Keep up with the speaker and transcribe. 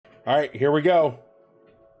All right, here we go.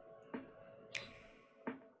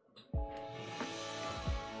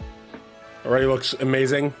 Already looks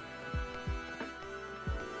amazing.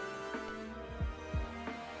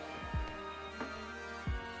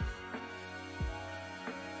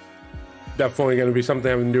 Definitely going to be something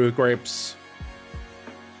having to do with grapes.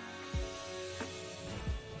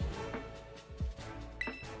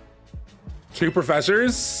 Two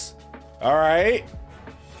professors. All right.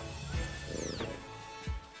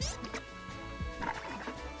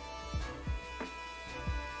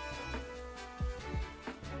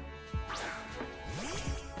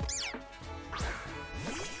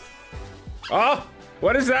 Oh,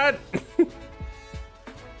 what is that?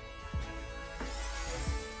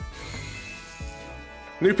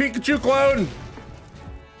 New Pikachu clone.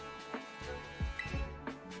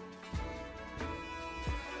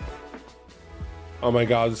 Oh my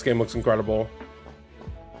god, this game looks incredible.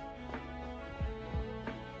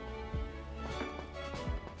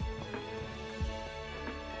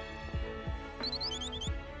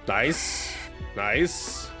 Nice.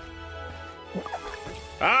 Nice.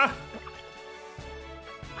 Ah!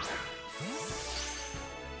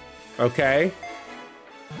 Okay.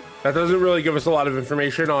 That doesn't really give us a lot of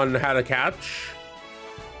information on how to catch.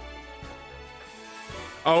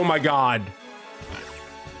 Oh my god.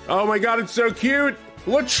 Oh my god, it's so cute!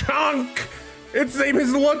 LeChonk! Its name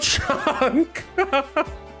is LeChonk!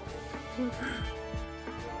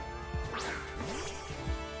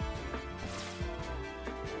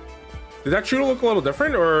 Did that shooter look a little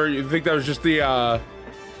different, or you think that was just the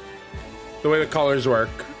way the colors work?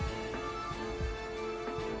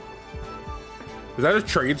 Is that a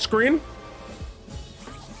trade screen?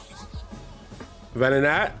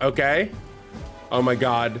 Venonat, okay. Oh my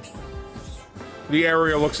god. The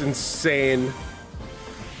area looks insane.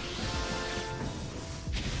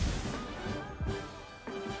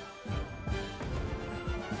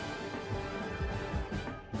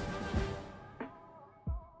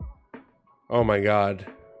 Oh my god.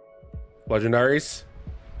 Legendaries?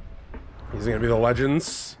 These are gonna be the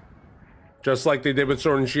legends. Just like they did with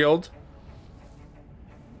Sword and Shield.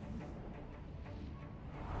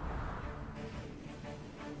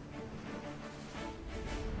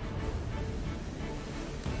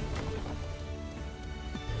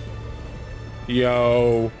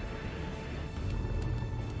 Yo.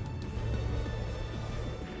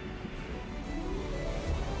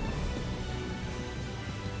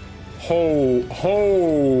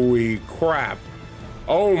 Holy crap.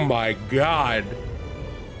 Oh my god.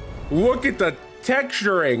 Look at the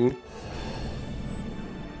texturing.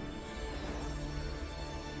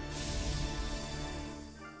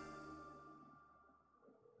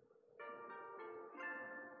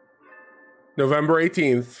 November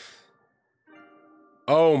 18th.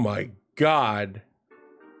 Oh my god.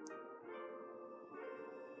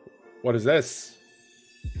 What is this?